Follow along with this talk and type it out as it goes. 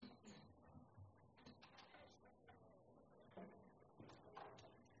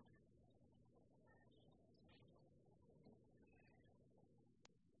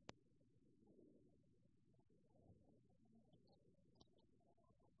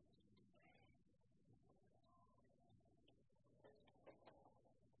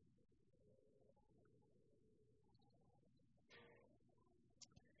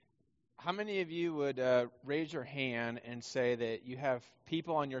How many of you would raise your hand and say that you have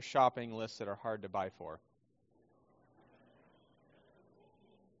people on your shopping list that are hard to buy for?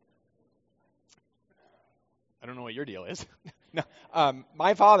 I don't know what your deal is. No,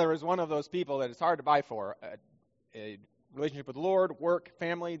 my father is one of those people that it's hard to buy for. A relationship with the Lord, work,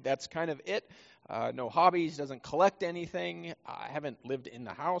 family, that's kind of it. No hobbies, doesn't collect anything. I haven't lived in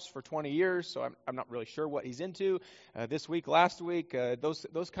the house for 20 years, so I'm not really sure what he's into. This week, last week,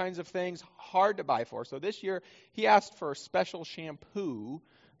 those kinds of things, hard to buy for. So this year, he asked for special shampoo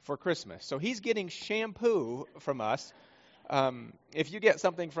for Christmas. So he's getting shampoo from us. If you get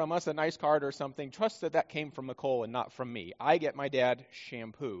something from us, a nice card or something, trust that came from Nicole and not from me. I get my dad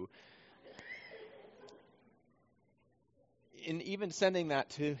shampoo. In even sending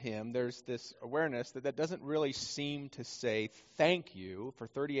that to him, there's this awareness that doesn't really seem to say thank you for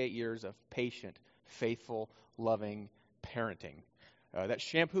 38 years of patient, faithful, loving parenting. That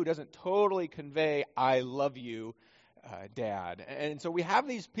shampoo doesn't totally convey, I love you, Dad. And so we have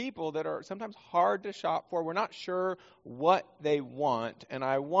these people that are sometimes hard to shop for. We're not sure what they want. And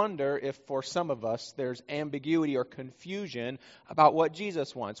I wonder if for some of us there's ambiguity or confusion about what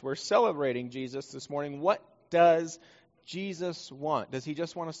Jesus wants. We're celebrating Jesus this morning. What does Jesus want? Does he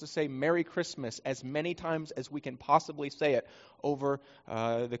just want us to say Merry Christmas as many times as we can possibly say it over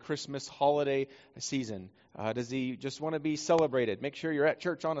the Christmas holiday season? Does he just want to be celebrated? Make sure you're at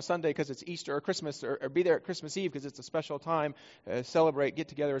church on a Sunday because it's Easter or Christmas, or be there at Christmas Eve because it's a special time. Celebrate, get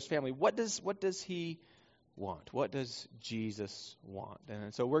together as family. What does he want? What does Jesus want?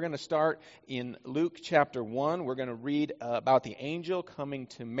 And so we're going to start in Luke chapter 1. We're going to read about the angel coming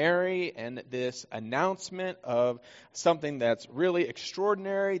to Mary and this announcement of something that's really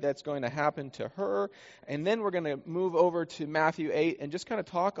extraordinary that's going to happen to her. And then we're going to move over to Matthew 8 and just kind of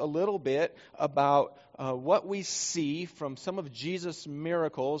talk a little bit about what we see from some of Jesus'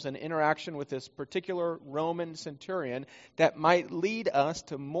 miracles and interaction with this particular Roman centurion that might lead us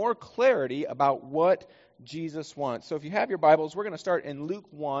to more clarity about what Jesus wants. So if you have your Bibles, we're going to start in Luke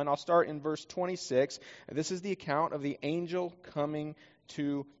 1. I'll start in verse 26. This is the account of the angel coming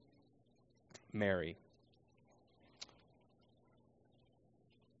to Mary.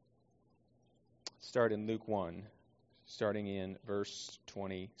 Start in Luke 1, starting in verse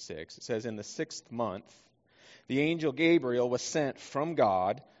 26. It says, in the 6th month, the angel Gabriel was sent from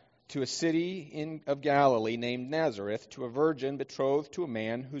God to a city of Galilee named Nazareth, to a virgin betrothed to a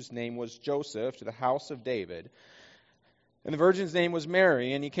man whose name was Joseph, to the house of David. And the virgin's name was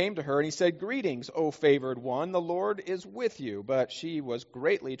Mary, and he came to her, and he said, Greetings, O favored one, the Lord is with you. But she was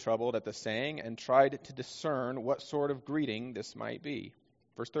greatly troubled at the saying, and tried to discern what sort of greeting this might be.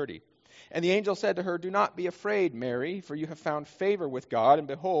 Verse 30. And the angel said to her, Do not be afraid, Mary, for you have found favor with God, and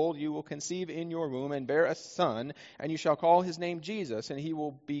behold, you will conceive in your womb and bear a son, and you shall call his name Jesus, and he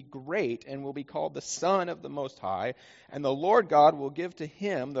will be great, and will be called the Son of the Most High. And the Lord God will give to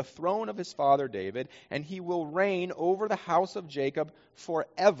him the throne of his father David, and he will reign over the house of Jacob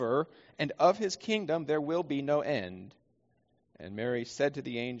forever, and of his kingdom there will be no end. And Mary said to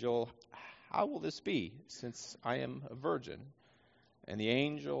the angel, How will this be, since I am a virgin? And the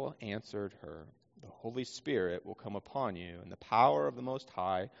angel answered her, The Holy Spirit will come upon you, and the power of the Most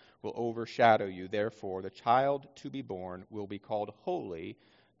High will overshadow you. Therefore, the child to be born will be called Holy,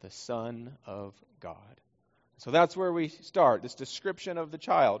 the Son of God. So that's where we start, this description of the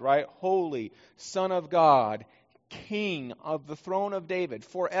child, right? Holy, Son of God, King of the throne of David,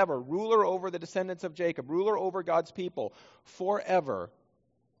 forever, ruler over the descendants of Jacob, ruler over God's people, forever.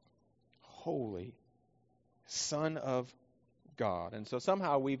 Holy, Son of God. And so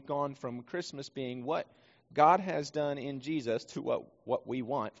somehow we've gone from Christmas being what God has done in Jesus to what we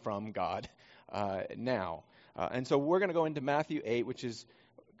want from God now. And so we're going to go into Matthew 8, which is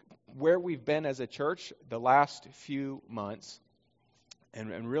where we've been as a church the last few months,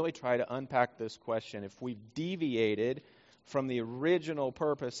 and really try to unpack this question. If we've deviated from the original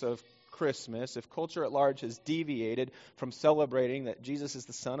purpose of Christmas, if culture at large has deviated from celebrating that Jesus is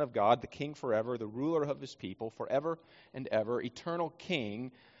the Son of God, the King forever, the ruler of his people forever and ever, eternal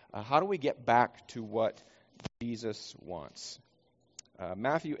King, how do we get back to what Jesus wants?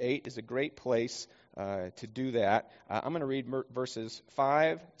 Matthew 8 is a great place to do that. I'm going to read verses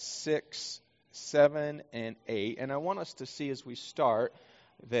 5, 6, 7, and 8, and I want us to see as we start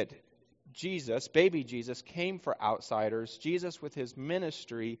that Jesus, baby Jesus, came for outsiders. Jesus with his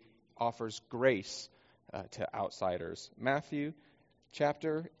ministry offers grace to outsiders. Matthew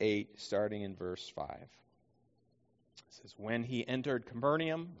chapter 8, starting in verse 5. It says, when he entered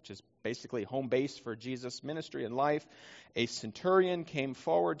Capernaum, which is basically home base for Jesus' ministry and life, a centurion came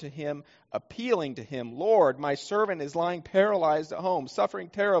forward to him, appealing to him, Lord, my servant is lying paralyzed at home, suffering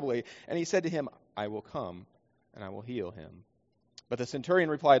terribly. And he said to him, I will come and I will heal him. But the centurion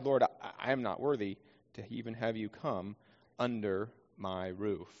replied, Lord, I am not worthy to even have you come under my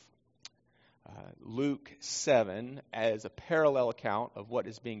roof. Luke 7 as a parallel account of what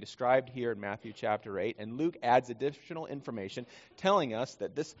is being described here in Matthew chapter 8. And Luke adds additional information telling us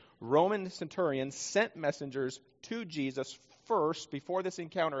that this Roman centurion sent messengers to Jesus first before this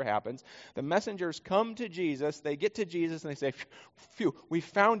encounter happens. The messengers come to Jesus, they get to Jesus and they say, phew, we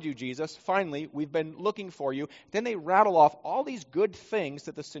found you, Jesus. Finally, we've been looking for you. Then they rattle off all these good things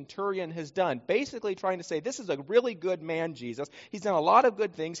that the centurion has done, basically trying to say, this is a really good man, Jesus. He's done a lot of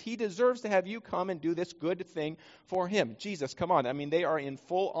good things. He deserves to have you come and do this good thing for him. Jesus, come on. I mean, they are in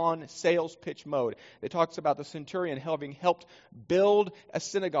full-on sales pitch mode. It talks about the centurion having helped build a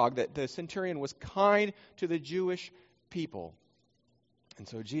synagogue, that the centurion was kind to the Jewish people. And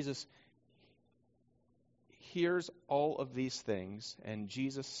so Jesus hears all of these things, and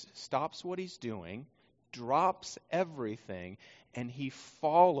Jesus stops what he's doing, drops everything, and he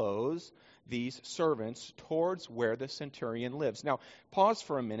follows these servants towards where the centurion lives. Now, pause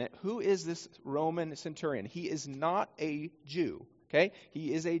for a minute. Who is this Roman centurion? He is not a Jew, okay?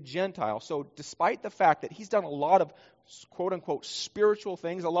 He is a Gentile. So despite the fact that he's done a lot of quote-unquote spiritual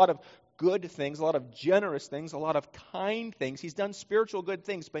things, a lot of good things, a lot of generous things, a lot of kind things. He's done spiritual good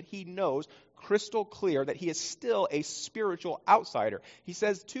things, but he knows crystal clear that he is still a spiritual outsider. He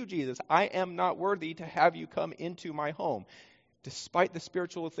says to Jesus, I am not worthy to have you come into my home. Despite the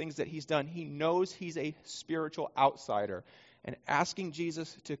spiritual things that he's done, he knows he's a spiritual outsider. And asking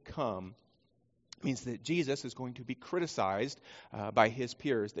Jesus to come means that Jesus is going to be criticized by his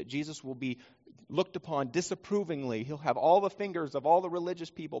peers, that Jesus will be looked upon disapprovingly. He'll have all the fingers of all the religious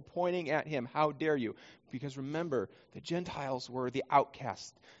people pointing at him. How dare you? Because remember, the Gentiles were the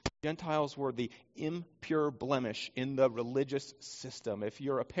outcasts. The Gentiles were the impure blemish in the religious system. If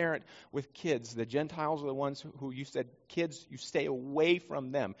you're a parent with kids, the Gentiles are the ones who you said, kids, you stay away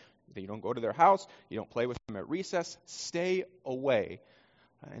from them. You don't go to their house. You don't play with them at recess. Stay away.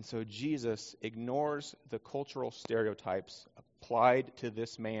 And so Jesus ignores the cultural stereotypes applied to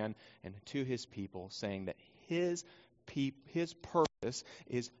this man and to his people, saying that his purpose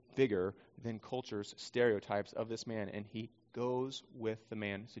is bigger than culture's stereotypes of this man, and he goes with the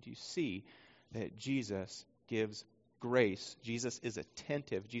man. So do you see that Jesus gives grace? Jesus is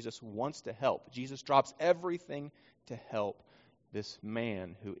attentive. Jesus wants to help. Jesus drops everything to help this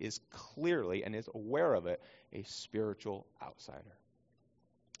man who is clearly, and is aware of it, a spiritual outsider.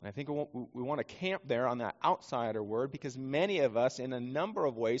 And I think we want to camp there on that outsider word, because many of us in a number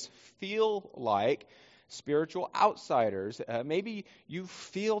of ways feel like spiritual outsiders. Maybe you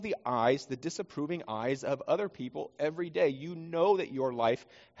feel the disapproving eyes of other people every day. You know that your life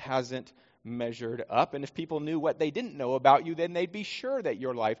hasn't measured up. And if people knew what they didn't know about you, then they'd be sure that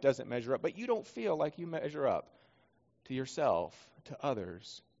your life doesn't measure up. But you don't feel like you measure up to yourself, to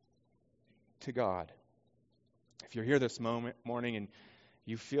others, to God. If you're here this morning and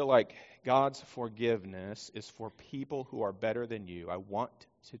you feel like God's forgiveness is for people who are better than you, I want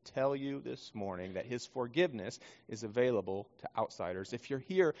to tell you this morning that his forgiveness is available to outsiders. If you're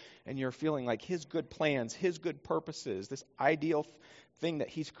here and you're feeling like his good plans, his good purposes, this ideal thing that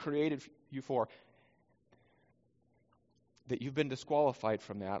he's created you for, that you've been disqualified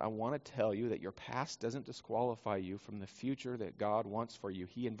from that, I want to tell you that your past doesn't disqualify you from the future that God wants for you.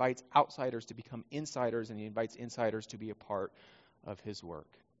 He invites outsiders to become insiders, and he invites insiders to be a part of his work.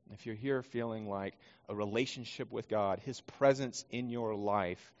 If you're here feeling like a relationship with God, his presence in your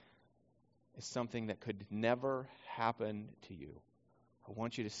life is something that could never happen to you, I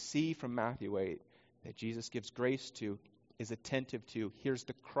want you to see from Matthew 8 that Jesus gives grace to, is attentive to, hears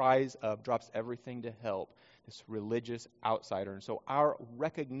the cries of, drops everything to help this religious outsider. And so our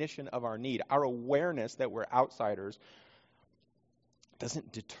recognition of our need, our awareness that we're outsiders,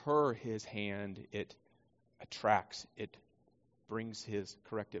 doesn't deter his hand. It attracts, it brings his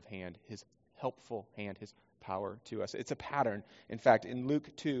corrective hand, his helpful hand, his power to us. It's a pattern. In fact, in Luke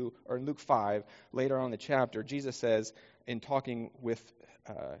 2 or in Luke 5, later on in the chapter, Jesus says, in talking with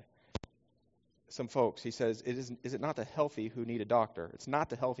some folks, he says, is it not the healthy who need a doctor? It's not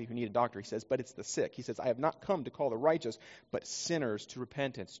the healthy who need a doctor, he says, but it's the sick. He says, I have not come to call the righteous, but sinners to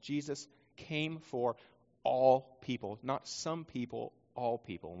repentance. Jesus came for all people, not some people, all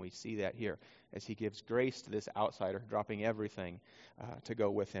people. And we see that here as he gives grace to this outsider, dropping everything to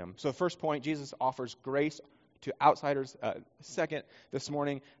go with him. So first point, Jesus offers grace to outsiders. Second, this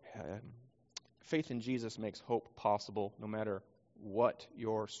morning, Faith in Jesus makes hope possible no matter what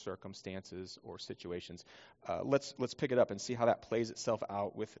your circumstances or situations. Let's pick it up and see how that plays itself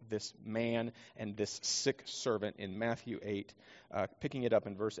out with this man and this sick servant in Matthew 8. Picking it up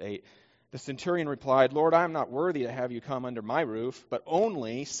in verse 8. The centurion replied, Lord, I am not worthy to have you come under my roof, but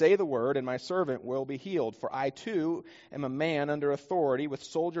only say the word, and my servant will be healed. For I too am a man under authority, with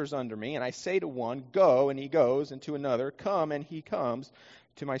soldiers under me, and I say to one, go, and he goes, and to another, come, and he comes,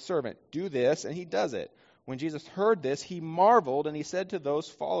 to my servant, do this, and he does it. When Jesus heard this, he marveled, and he said to those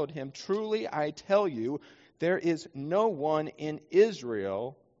who followed him, truly I tell you, there is no one in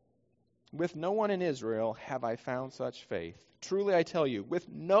Israel, with no one in Israel have I found such faith. Truly I tell you, with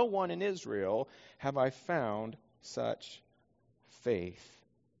no one in Israel have I found such faith.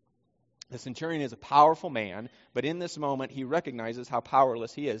 The centurion is a powerful man, but in this moment he recognizes how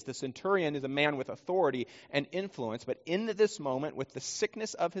powerless he is. The centurion is a man with authority and influence, but in this moment, with the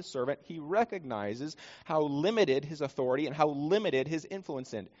sickness of his servant, he recognizes how limited his authority and how limited his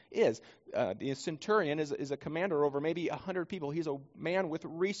influence is. The centurion is a commander over maybe 100 people. He's a man with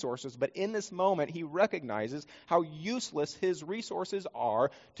resources, but in this moment he recognizes how useless his resources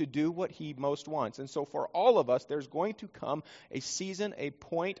are to do what he most wants. And so for all of us, there's going to come a season, a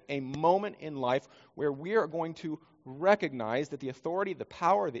point, a moment in life where we are going to recognize that the authority, the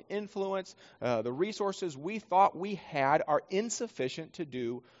power, the influence, the resources we thought we had are insufficient to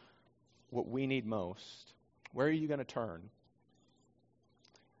do what we need most. Where are you going to turn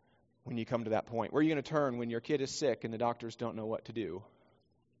when you come to that point? Where are you going to turn when your kid is sick and the doctors don't know what to do?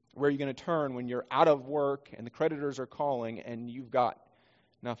 Where are you going to turn when you're out of work and the creditors are calling and you've got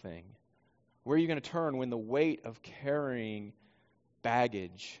nothing? Where are you going to turn when the weight of carrying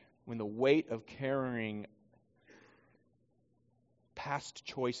baggage, when the weight of carrying past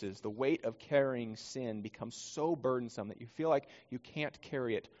choices, the weight of carrying sin becomes so burdensome that you feel like you can't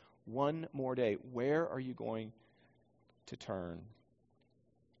carry it one more day? Where are you going to turn?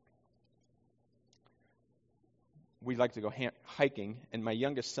 We like to go hiking, and my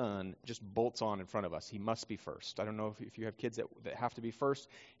youngest son just bolts on in front of us. He must be first. I don't know if you have kids that have to be first.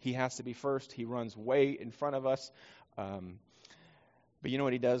 He has to be first. He runs way in front of us. But you know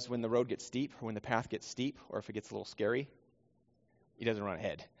what he does when the road gets steep, or when the path gets steep, or if it gets a little scary? He doesn't run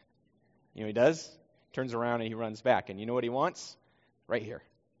ahead. You know what he does? Turns around and he runs back. And you know what he wants? Right here.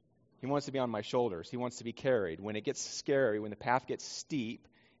 He wants to be on my shoulders. He wants to be carried. When it gets scary, when the path gets steep,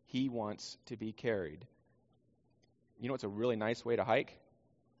 he wants to be carried. You know what's a really nice way to hike?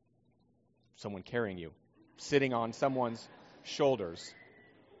 Someone carrying you, sitting on someone's shoulders.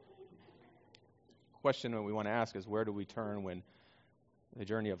 The question that we want to ask is, where do we turn when the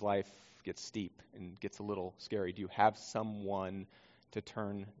journey of life gets steep and gets a little scary? Do you have someone to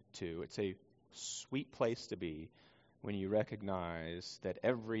turn to? It's a sweet place to be when you recognize that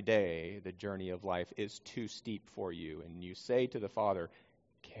every day the journey of life is too steep for you, and you say to the Father,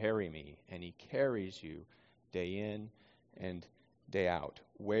 carry me, and he carries you day in and day out.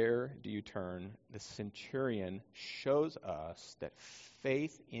 Where do you turn? The centurion shows us that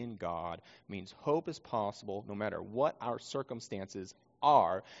faith in God means hope is possible no matter what our circumstances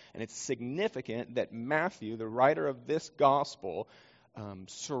are. And it's significant that Matthew, the writer of this gospel,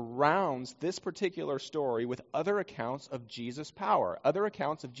 surrounds this particular story with other accounts of Jesus' power, other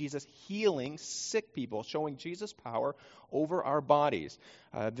accounts of Jesus healing sick people, showing Jesus' power over our bodies.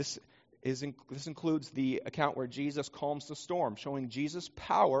 This includes the account where Jesus calms the storm, showing Jesus'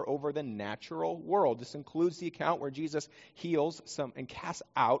 power over the natural world. This includes the account where Jesus heals some and casts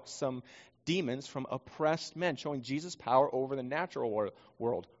out some demons from oppressed men, showing Jesus' power over the natural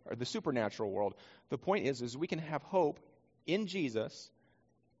world, or the supernatural world. The point is we can have hope in Jesus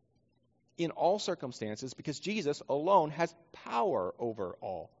in all circumstances because Jesus alone has power over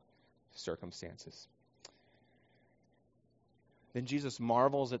all circumstances. Then Jesus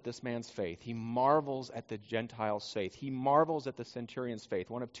marvels at this man's faith. He marvels at the Gentiles' faith. He marvels at the centurion's faith.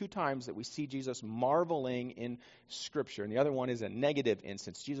 One of two times that we see Jesus marveling in Scripture, and the other one is a negative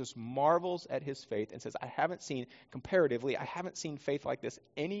instance. Jesus marvels at his faith and says, I haven't seen faith like this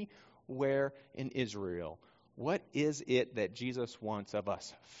anywhere in Israel. What is it that Jesus wants of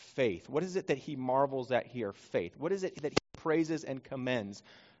us? Faith. What is it that he marvels at here? Faith. What is it that he praises and commends?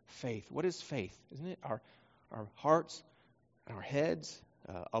 Faith. What is faith? Isn't it our hearts and our heads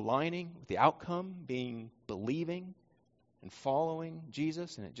aligning with the outcome, being believing and following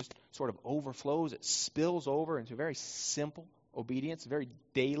Jesus, and it just sort of overflows, it spills over into very simple obedience, very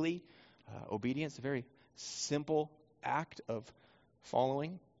daily obedience, a very simple act of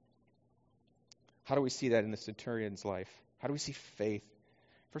following. How do we see that in the centurion's life? How do we see faith?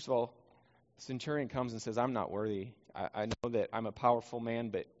 First of all, The centurion comes and says, I'm not worthy. I know that I'm a powerful man,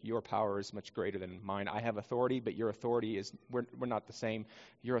 but your power is much greater than mine. I have authority, but your authority is, we're not the same.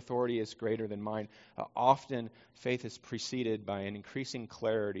 Your authority is greater than mine. Often, faith is preceded by an increasing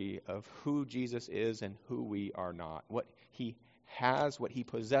clarity of who Jesus is and who we are not. What he has, what he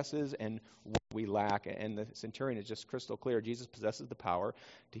possesses, and what we lack. And the centurion is just crystal clear. Jesus possesses the power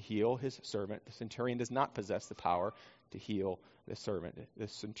to heal his servant. The centurion does not possess the power to heal the servant. The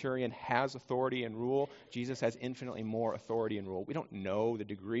centurion has authority and rule. Jesus has infinitely more authority and rule. We don't know the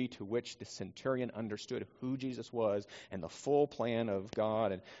degree to which the centurion understood who Jesus was and the full plan of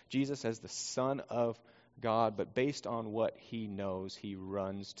God and Jesus as the Son of God, but based on what he knows, he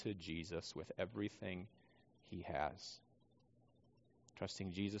runs to Jesus with everything he has,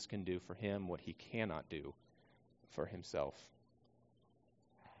 trusting Jesus can do for him what he cannot do for himself.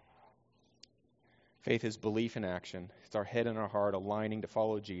 Faith is belief in action. It's our head and our heart aligning to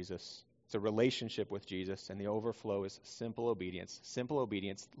follow Jesus. It's a relationship with Jesus, and the overflow is simple obedience. Simple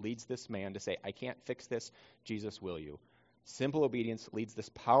obedience leads this man to say, I can't fix this, Jesus, will you? Simple obedience leads this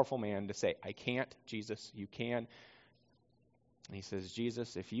powerful man to say, I can't, Jesus, you can. And he says,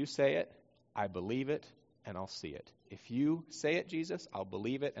 Jesus, if you say it, I believe it, and I'll see it. If you say it, Jesus, I'll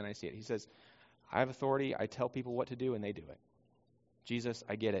believe it, and I see it. He says, I have authority. I tell people what to do, and they do it. Jesus,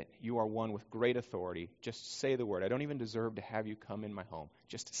 I get it. You are one with great authority. Just say the word. I don't even deserve to have you come in my home.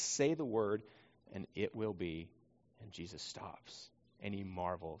 Just say the word, and it will be. And Jesus stops, and he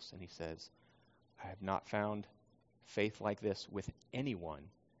marvels, and he says, I have not found faith like this with anyone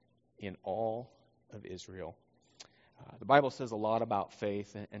in all of Israel. The Bible says a lot about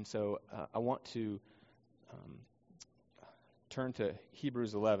faith, and so I want to turn to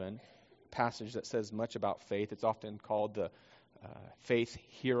Hebrews 11, a passage that says much about faith. It's often called the faith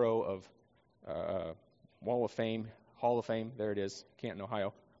hero of Hall of Fame, there it is, Canton,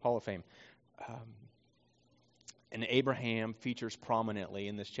 Ohio, Hall of Fame. And Abraham features prominently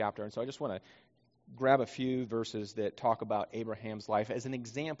in this chapter, and so I just want to grab a few verses that talk about Abraham's life as an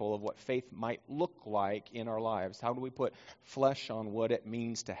example of what faith might look like in our lives. How do we put flesh on what it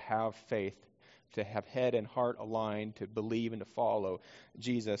means to have faith, to have head and heart aligned, to believe and to follow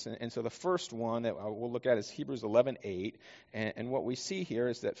Jesus? And so the first one that we'll look at is Hebrews 11:8. And what we see here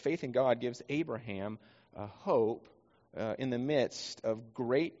is that faith in God gives Abraham hope in the midst of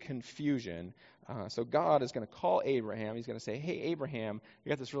great confusion. So God is going to call Abraham. He's going to say, hey, Abraham, we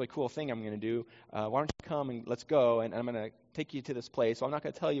got this really cool thing I'm going to do. Why don't you come and let's go, and I'm going to take you to this place. So I'm not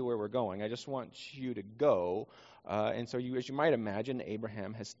going to tell you where we're going. I just want you to go. And so as you might imagine,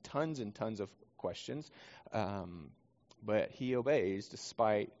 Abraham has tons and tons of questions, but he obeys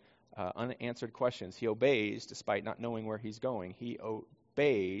despite unanswered questions. He obeys despite not knowing where he's going. He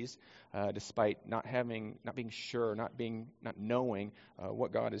obeys despite not being sure, not knowing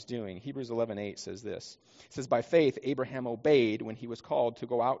what God is doing. Hebrews 11:8 says this. It says, by faith Abraham obeyed when he was called to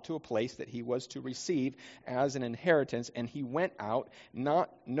go out to a place that he was to receive as an inheritance, and he went out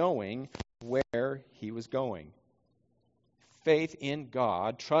not knowing where he was going. Faith in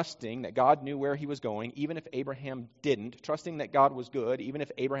God, trusting that God knew where he was going, even if Abraham didn't, trusting that God was good, even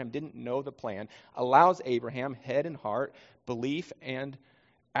if Abraham didn't know the plan, allows Abraham, head and heart, belief and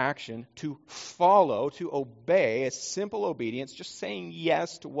action, to follow, to obey, a simple obedience, just saying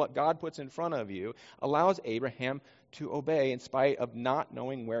yes to what God puts in front of you, allows Abraham to obey in spite of not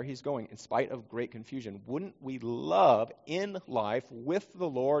knowing where he's going, in spite of great confusion. Wouldn't we love in life with the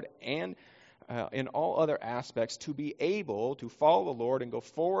Lord and in all other aspects to be able to follow the Lord and go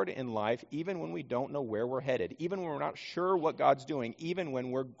forward in life even when we don't know where we're headed, even when we're not sure what God's doing, even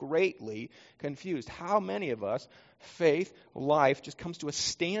when we're greatly confused? How many of us, faith, life, just comes to a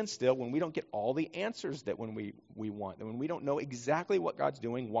standstill when we don't get all the answers that when we want, and when we don't know exactly what God's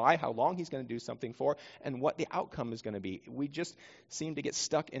doing, why, how long he's going to do something for, and what the outcome is going to be. We just seem to get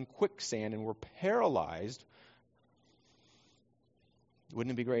stuck in quicksand and we're paralyzed.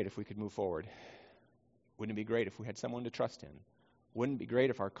 Wouldn't it be great if we could move forward? Wouldn't it be great if we had someone to trust in? Wouldn't it be great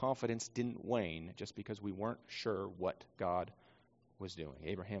if our confidence didn't wane just because we weren't sure what God was doing?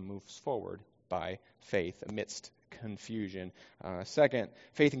 Abraham moves forward by faith amidst confusion. Second,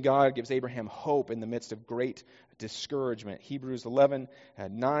 faith in God gives Abraham hope in the midst of great discouragement. Hebrews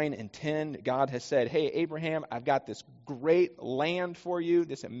 11:9 and 10, God has said, hey, Abraham, I've got this great land for you,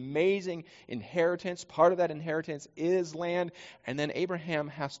 this amazing inheritance. Part of that inheritance is land. And then Abraham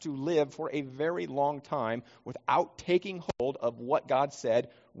has to live for a very long time without taking hold of what God said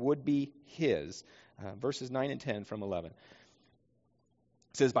would be his. Verses 9 and 10 from 11.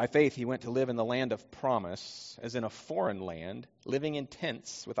 It says, by faith he went to live in the land of promise, as in a foreign land, living in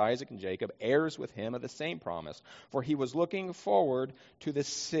tents with Isaac and Jacob, heirs with him of the same promise. For he was looking forward to the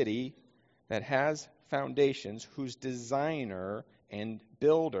city that has foundations, whose designer and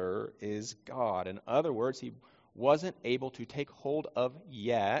builder is God. In other words, he wasn't able to take hold of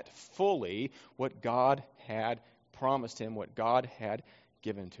yet fully what God had promised him, what God had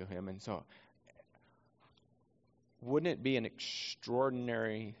given to him. And so, wouldn't it be an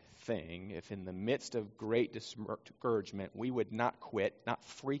extraordinary thing if in the midst of great discouragement we would not quit, not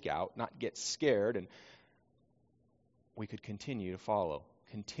freak out, not get scared, and we could continue to follow,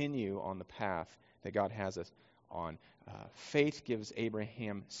 continue on the path that God has us on. Faith gives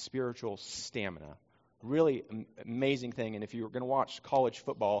Abraham spiritual stamina. Really amazing thing. And if you're going to watch college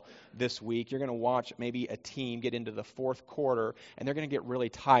football this week, you're going to watch maybe a team get into the fourth quarter and they're going to get really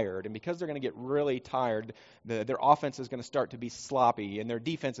tired. And because they're going to get really tired, their offense is going to start to be sloppy and their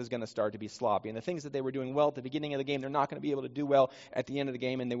defense is going to start to be sloppy. And the things that they were doing well at the beginning of the game, they're not going to be able to do well at the end of the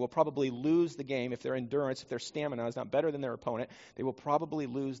game. And they will probably lose the game if their endurance, if their stamina is not better than their opponent. They will probably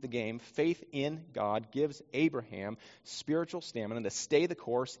lose the game. Faith in God gives Abraham spiritual stamina to stay the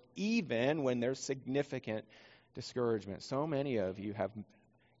course even when there's significant discouragement. So many of you have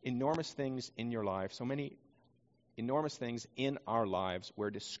enormous things in your life, so many enormous things in our lives where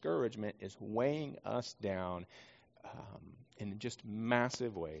discouragement is weighing us down in just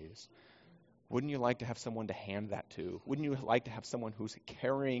massive ways. Wouldn't you like to have someone to hand that to? Wouldn't you like to have someone who's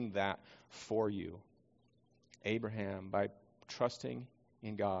carrying that for you? Abraham, by trusting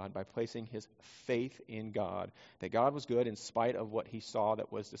in God, by placing his faith in God, that God was good in spite of what he saw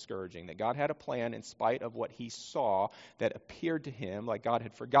that was discouraging, that God had a plan in spite of what he saw that appeared to him like God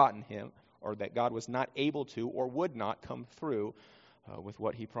had forgotten him, or that God was not able to or would not come through with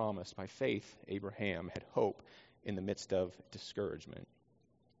what he promised. By faith, Abraham had hope in the midst of discouragement.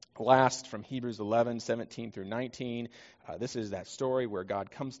 Last, from Hebrews 11:17 through 19, this is that story where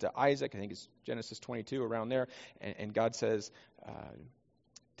God comes to Isaac. I think it's Genesis 22, around there, and God says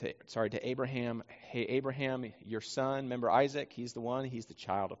to Abraham, hey, Abraham, your son, remember Isaac, he's the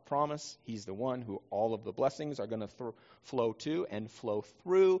child of promise. He's the one who all of the blessings are going to flow to and flow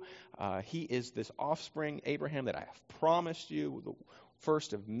through. He is this offspring, Abraham, that I have promised you, the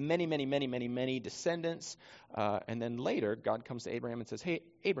first of many, many, many, many, many descendants. And then later, God comes to Abraham and says, hey,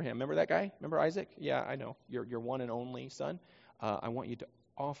 Abraham, remember that guy? Remember Isaac? Yeah, I know. Your one and only son. I want you to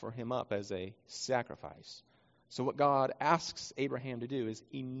offer him up as a sacrifice. So what God asks Abraham to do is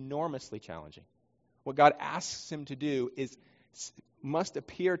enormously challenging. What God asks him to do must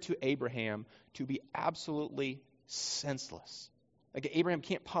appear to Abraham to be absolutely senseless. Like Abraham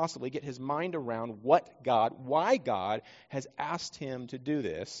can't possibly get his mind around why God has asked him to do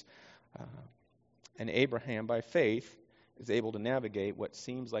this. And Abraham, by faith, is able to navigate what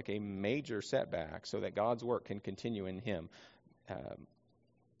seems like a major setback so that God's work can continue in him.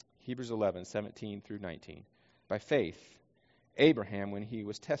 Hebrews 11:17 through 19. By faith, Abraham, when he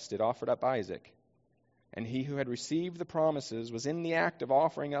was tested, offered up Isaac. And he who had received the promises was in the act of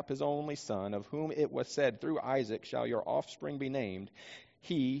offering up his only son, of whom it was said, through Isaac shall your offspring be named.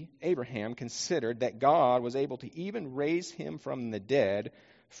 He, Abraham, considered that God was able to even raise him from the dead,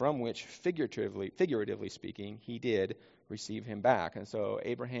 from which, figuratively speaking, he did receive him back. And so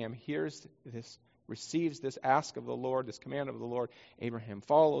Abraham receives this ask of the Lord, this command of the Lord. Abraham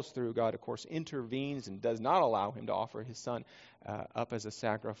follows through. God, of course, intervenes and does not allow him to offer his son up as a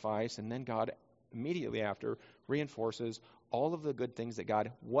sacrifice. And then God, immediately after, reinforces all of the good things that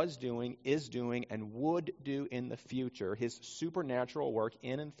God was doing, is doing, and would do in the future. His supernatural work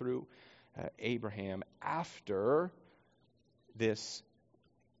in and through Abraham after this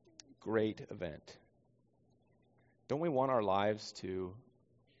great event. Don't we want our lives to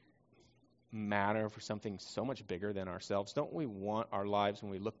matter for something so much bigger than ourselves? Don't we want our lives,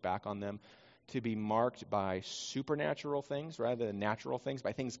 when we look back on them, to be marked by supernatural things rather than natural things,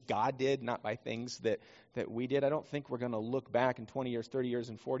 by things God did, not by things that we did? I don't think we're going to look back in 20 years, 30 years,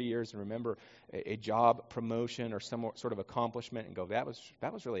 and 40 years and remember a job promotion or some sort of accomplishment and go, that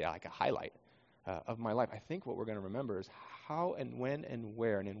was really like a highlight of my life. I think what we're going to remember is how and when and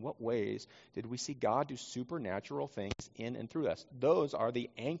where and in what ways did we see God do supernatural things in and through us. Those are the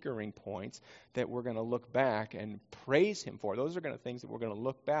anchoring points that we're going to look back and praise him for. Those are going to things that we're going to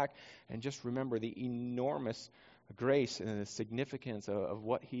look back and just remember the enormous grace and the significance of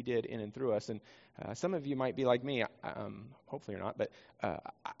what he did in and through us. And some of you might be like me, hopefully you're not, but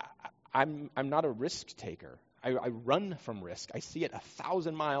I'm not a risk taker. I run from risk. I see it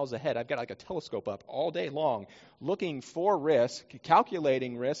 1,000 miles ahead. I've got like a telescope up all day long looking for risk,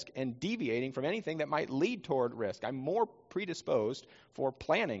 calculating risk, and deviating from anything that might lead toward risk. I'm more predisposed for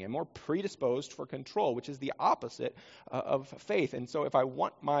planning and more predisposed for control, which is the opposite of faith. And so if I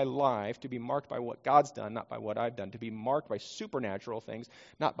want my life to be marked by what God's done, not by what I've done, to be marked by supernatural things,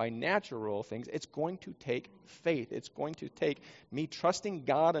 not by natural things, it's going to take faith. It's going to take me trusting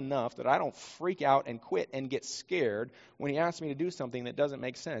God enough that I don't freak out and quit and get scared when he asks me to do something that doesn't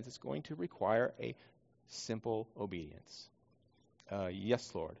make sense. It's going to require a simple obedience.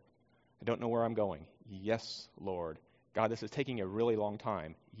 Yes, Lord. I don't know where I'm going. Yes, Lord. God, this is taking a really long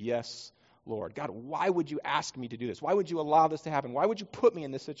time. Yes, Lord. God, why would you ask me to do this? Why would you allow this to happen? Why would you put me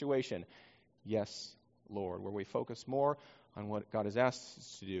in this situation? Yes, Lord. Where we focus more on what God has asked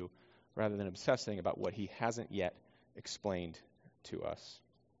us to do rather than obsessing about what he hasn't yet explained to us.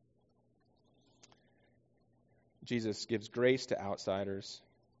 Jesus gives grace to outsiders.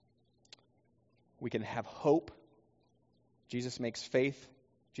 We can have hope. Jesus makes faith.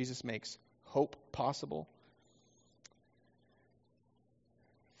 Jesus makes hope possible.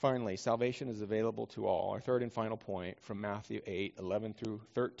 Finally, salvation is available to all. Our third and final point from Matthew 8:11 through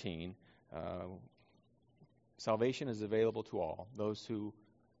 13. Salvation is available to all. Those who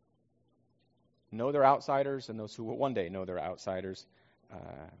know they're outsiders and those who will one day know they're outsiders.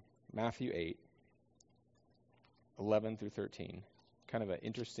 Matthew 8:11 through 13. Kind of an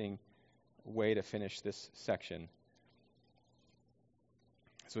interesting way to finish this section.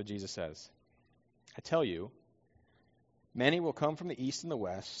 That's what Jesus says. I tell you, many will come from the east and the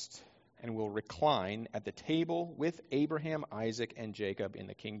west and will recline at the table with Abraham, Isaac, and Jacob in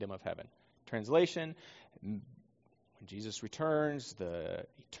the kingdom of heaven. Translation, when Jesus returns, the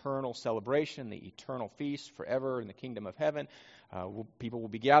eternal celebration, the eternal feast forever in the kingdom of heaven, people will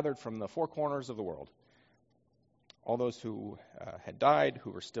be gathered from the four corners of the world. All those who had died,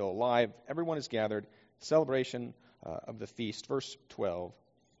 who were still alive, everyone is gathered. Celebration of the feast. Verse 12.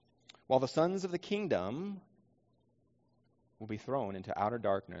 While the sons of the kingdom will be thrown into outer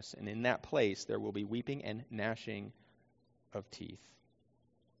darkness, and in that place there will be weeping and gnashing of teeth.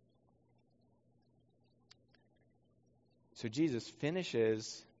 So Jesus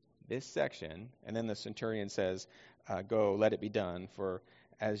finishes this section, and then the centurion says, go, let it be done, for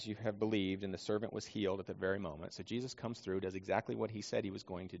as you have believed, and the servant was healed at the very moment. So Jesus comes through, does exactly what he said he was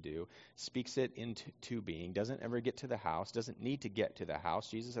going to do, speaks it into being, doesn't ever get to the house, doesn't need to get to the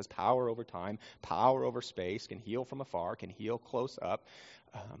house. Jesus has power over time, power over space, can heal from afar, can heal close up.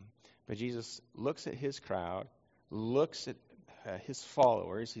 But Jesus looks at his crowd, looks at his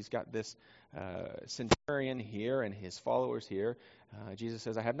followers. He's got this centurion here and his followers here. Jesus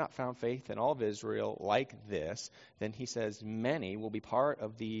says, I have not found faith in all of Israel like this. Then he says, many will be part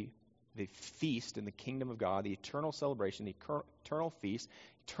of the feast in the kingdom of God, the eternal celebration, the eternal feast,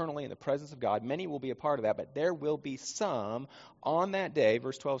 eternally in the presence of God. Many will be a part of that, but there will be some on that day,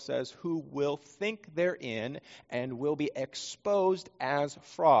 verse 12 says, who will think they're in and will be exposed as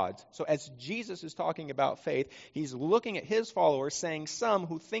frauds. So as Jesus is talking about faith, he's looking at his followers saying some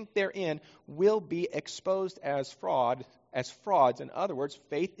who think they're in will be exposed as frauds. In other words,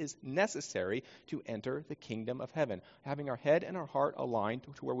 faith is necessary to enter the kingdom of heaven. Having our head and our heart aligned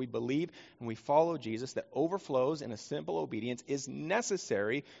to where we believe and we follow Jesus that overflows in a simple obedience is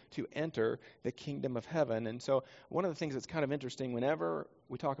necessary to enter the kingdom of heaven. And so one of the things that's kind of interesting, whenever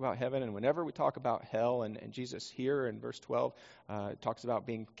we talk about heaven and whenever we talk about hell, and Jesus here in verse 12 talks about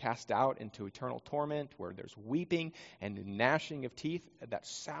being cast out into eternal torment where there's weeping and gnashing of teeth. That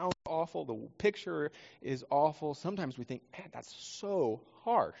sounds awful. The picture is awful. Sometimes we think, man, that's so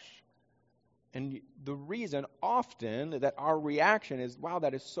harsh. And the reason often that our reaction is, wow,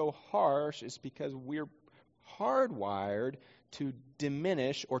 that is so harsh, is because we're hardwired to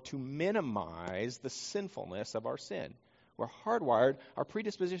diminish or to minimize the sinfulness of our sin. We're hardwired. Our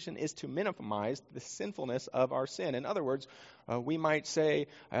predisposition is to minimize the sinfulness of our sin. In other words, we might say,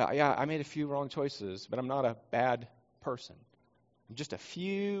 yeah, I made a few wrong choices, but I'm not a bad person. Just a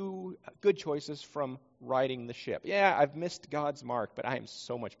few good choices from riding the ship. Yeah, I've missed God's mark, but I am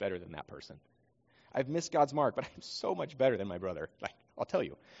so much better than that person. I've missed God's mark, but I'm so much better than my brother. Like, I'll tell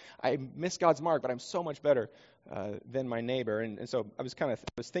you. I missed God's mark, but I'm so much better than my neighbor. And so I was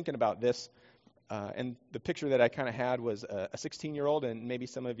thinking about this, and the picture that I kind of had was a 16-year-old, and maybe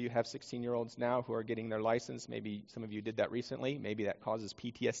some of you have 16-year-olds now who are getting their license. Maybe some of you did that recently. Maybe that causes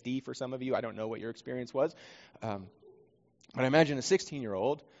PTSD for some of you. I don't know what your experience was. But I imagine a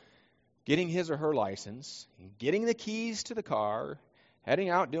 16-year-old getting his or her license, getting the keys to the car, heading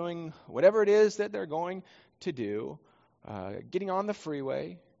out doing whatever it is that they're going to do, getting on the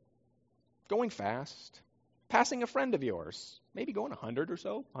freeway, going fast, passing a friend of yours, maybe going 100 or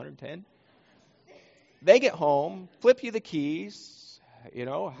so, 110. They get home, flip you the keys,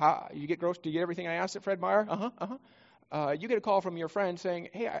 how you get gross. Do you get everything I asked at Fred Meyer? you get a call from your friend saying,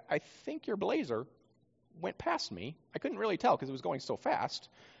 hey, I think your Blazer went past me. I couldn't really tell because it was going so fast.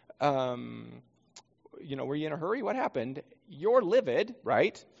 Were you in a hurry? What happened? You're livid,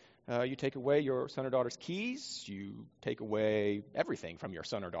 right? You take away your son or daughter's keys. You take away everything from your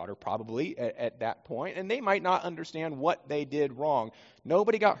son or daughter probably at that point, and they might not understand what they did wrong.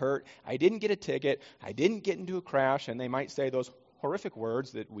 Nobody got hurt. I didn't get a ticket. I didn't get into a crash, and they might say those horrific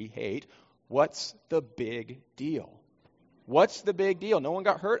words that we hate. What's the big deal? What's the big deal? No one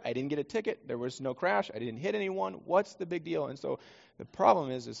got hurt. I didn't get a ticket. There was no crash. I didn't hit anyone. What's the big deal? And so the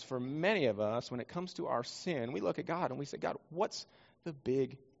problem is for many of us, when it comes to our sin, we look at God and we say, God, what's the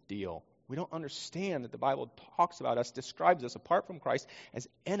big deal? We don't understand that the Bible talks about us, describes us apart from Christ as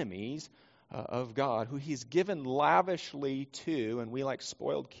enemies of God, who he's given lavishly to, and we, like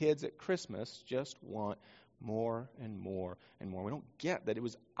spoiled kids at Christmas, just want more and more and more. We don't get that it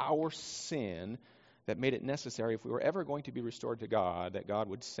was our sin that made it necessary, if we were ever going to be restored to God, that God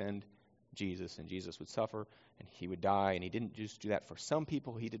would send Jesus, and Jesus would suffer, and he would die. And he didn't just do that for some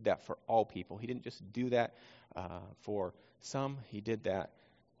people, he did that for all people. He didn't just do that for some, he did that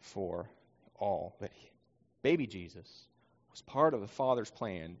for all. That baby Jesus was part of the Father's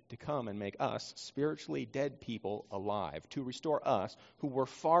plan to come and make us spiritually dead people alive, to restore us who were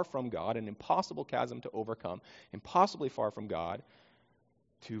far from God, an impossible chasm to overcome, impossibly far from God,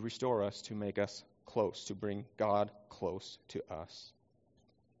 to restore us, to make us close, to bring God close to us.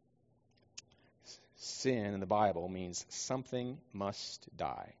 Sin in the Bible means something must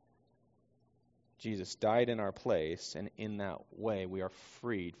die. Jesus died in our place, and in that way we are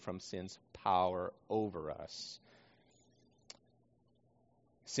freed from sin's power over us.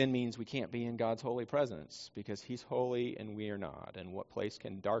 Sin means we can't be in God's holy presence because he's holy and we are not. And what place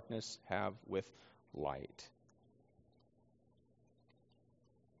can darkness have with light?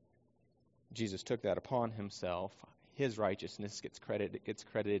 Jesus took that upon himself. His righteousness gets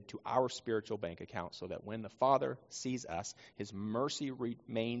credited to our spiritual bank account, so that when the Father sees us, his mercy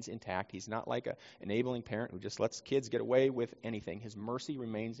remains intact. He's not like an enabling parent who just lets kids get away with anything. His mercy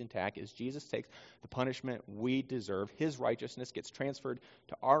remains intact as Jesus takes the punishment we deserve. His righteousness gets transferred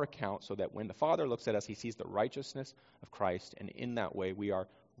to our account, so that when the Father looks at us, he sees the righteousness of Christ, and in that way we are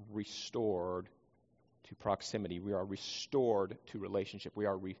restored to proximity. We are restored to relationship. We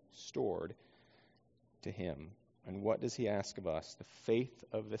are restored to him. And what does he ask of us? The faith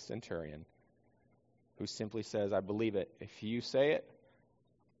of the centurion, who simply says, I believe it. If you say it,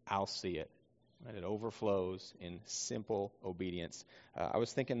 I'll see it. And it overflows in simple obedience. I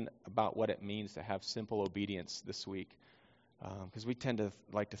was thinking about what it means to have simple obedience this week, because we tend to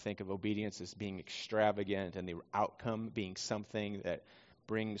like to think of obedience as being extravagant and the outcome being something that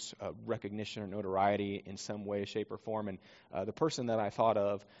brings recognition or notoriety in some way, shape, or form. And the person that I thought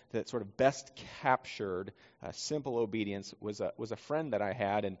of that sort of best captured simple obedience was a friend that I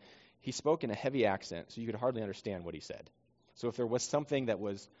had, and he spoke in a heavy accent, so you could hardly understand what he said. So if there was something that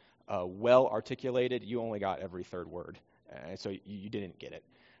was well articulated, you only got every third word, so you didn't get it.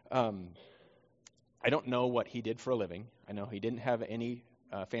 I don't know what he did for a living. I know he didn't have any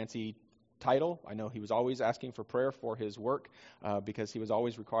fancy title. I know he was always asking for prayer for his work because he was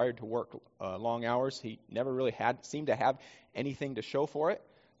always required to work long hours. He never really seemed to have anything to show for it.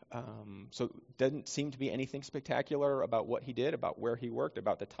 So it didn't seem to be anything spectacular about what he did, about where he worked,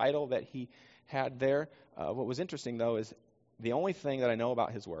 about the title that he had there. What was interesting, though, is the only thing that I know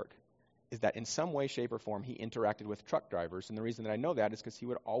about his work is that in some way, shape, or form, he interacted with truck drivers. And the reason that I know that is because he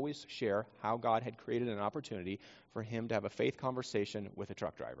would always share how God had created an opportunity for him to have a faith conversation with a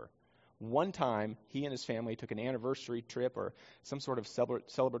truck driver. One time, he and his family took an anniversary trip or some sort of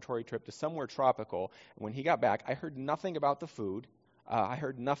celebratory trip to somewhere tropical. When he got back, I heard nothing about the food. I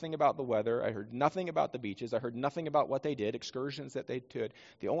heard nothing about the weather. I heard nothing about the beaches. I heard nothing about what they did, excursions that they did.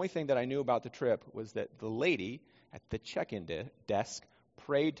 The only thing that I knew about the trip was that the lady at the check-in desk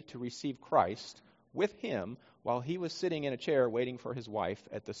prayed to receive Christ with him while he was sitting in a chair waiting for his wife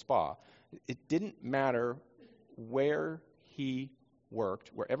at the spa. It didn't matter where he worked,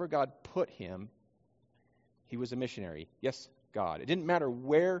 wherever God put him, he was a missionary. Yes, God. It didn't matter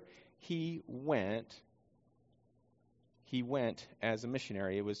where he went as a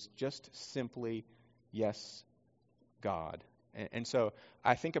missionary. It was just simply, yes, God. And so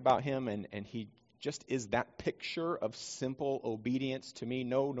I think about him, and he just is that picture of simple obedience to me.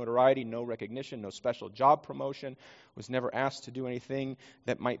 No notoriety, no recognition, no special job promotion. Was never asked to do anything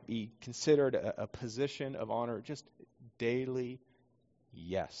that might be considered a position of honor. Just daily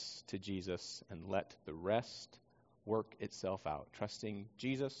yes to Jesus, and let the rest work itself out. Trusting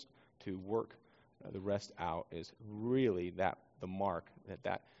Jesus to work the rest out is really the mark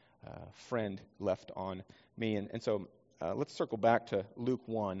that friend left on me. And so let's circle back to Luke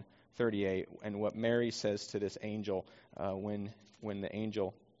 1:38 and what Mary says to this angel when the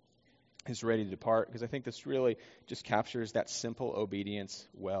angel is ready to depart, because I think this really just captures that simple obedience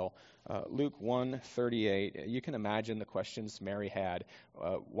well. Luke 1:38, you can imagine the questions Mary had.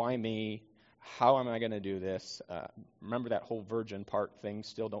 Why me? How am I going to do this? Remember that whole virgin part thing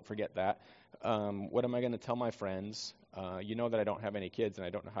still, don't forget that. What am I going to tell my friends? You know that I don't have any kids, and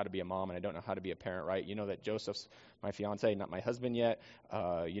I don't know how to be a mom, and I don't know how to be a parent, right? You know that Joseph's my fiance, not my husband yet.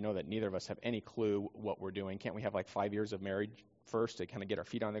 You know that neither of us have any clue what we're doing. Can't we have like 5 years of marriage first to kind of get our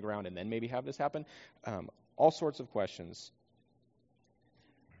feet on the ground and then maybe have this happen? All sorts of questions.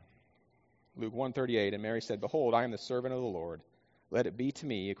 Luke 1:38, and Mary said, "Behold, I am the servant of the Lord. Let it be to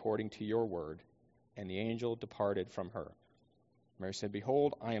me according to your word." And the angel departed from her. Mary said,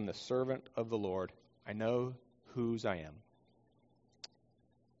 "Behold, I am the servant of the Lord. I know whose I am.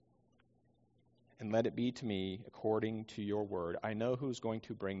 And let it be to me according to your word." I know who's going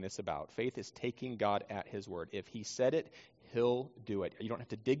to bring this about. Faith is taking God at his word. If he said it, he'll do it. You don't have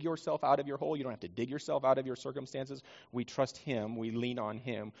to dig yourself out of your hole. You don't have to dig yourself out of your circumstances. We trust him. We lean on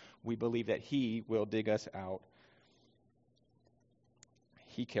him. We believe that he will dig us out.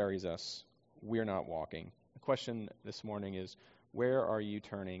 He carries us. We're not walking. The question this morning is, where are you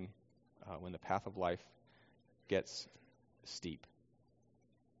turning when the path of life gets steep?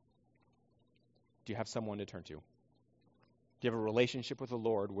 Do you have someone to turn to? Do you have a relationship with the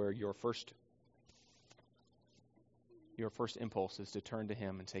Lord where your first impulse is to turn to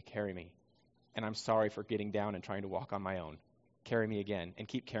him and say, "Carry me. And I'm sorry for getting down and trying to walk on my own. Carry me again and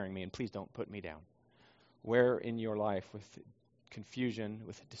keep carrying me, and please don't put me down." Where in your life, with confusion,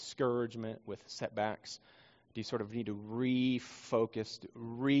 with discouragement, with setbacks, do you sort of need to refocus,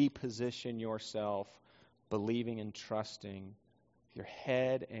 reposition yourself, believing and trusting your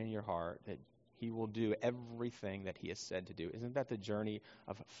head and your heart that he will do everything that he has said to do? Isn't that the journey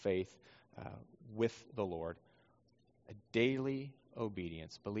of faith with the Lord? A daily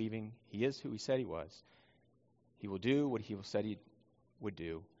obedience, believing he is who he said he was. He will do what he said he would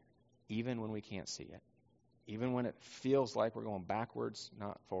do, even when we can't see it. Even when it feels like we're going backwards,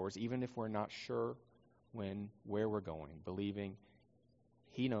 not forwards. Even if we're not sure where we're going. Believing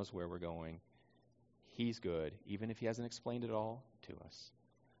he knows where we're going. He's good, even if he hasn't explained it all to us.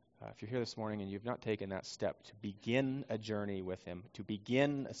 If you're here this morning and you've not taken that step to begin a journey with him, to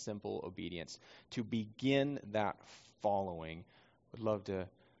begin a simple obedience, to begin that following, would love to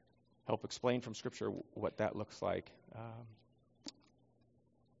help explain from Scripture what that looks like.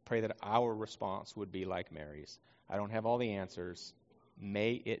 Pray that our response would be like Mary's. I don't have all the answers.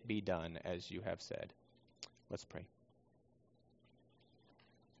 May it be done as you have said. Let's pray.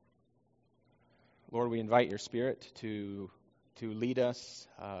 Lord, we invite your Spirit to lead us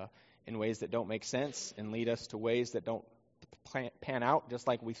in ways that don't make sense and lead us to ways that don't pan out just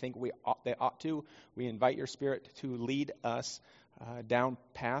like we think they ought to. We invite your Spirit to lead us down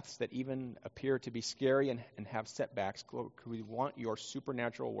paths that even appear to be scary and have setbacks. We want your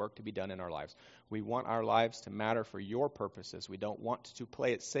supernatural work to be done in our lives. We want our lives to matter for your purposes. We don't want to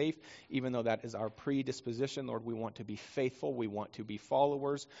play it safe, even though that is our predisposition. Lord, we want to be faithful. We want to be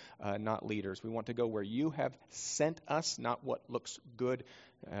followers, not leaders. We want to go where you have sent us, not what looks good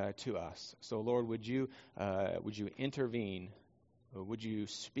to us. So, Lord, would you intervene? Would you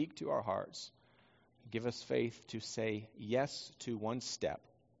speak to our hearts? Give us faith to say yes to one step,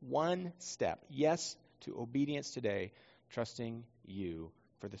 yes to obedience today, trusting you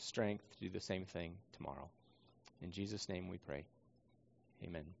for the strength to do the same thing tomorrow. In Jesus' name we pray.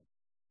 Amen.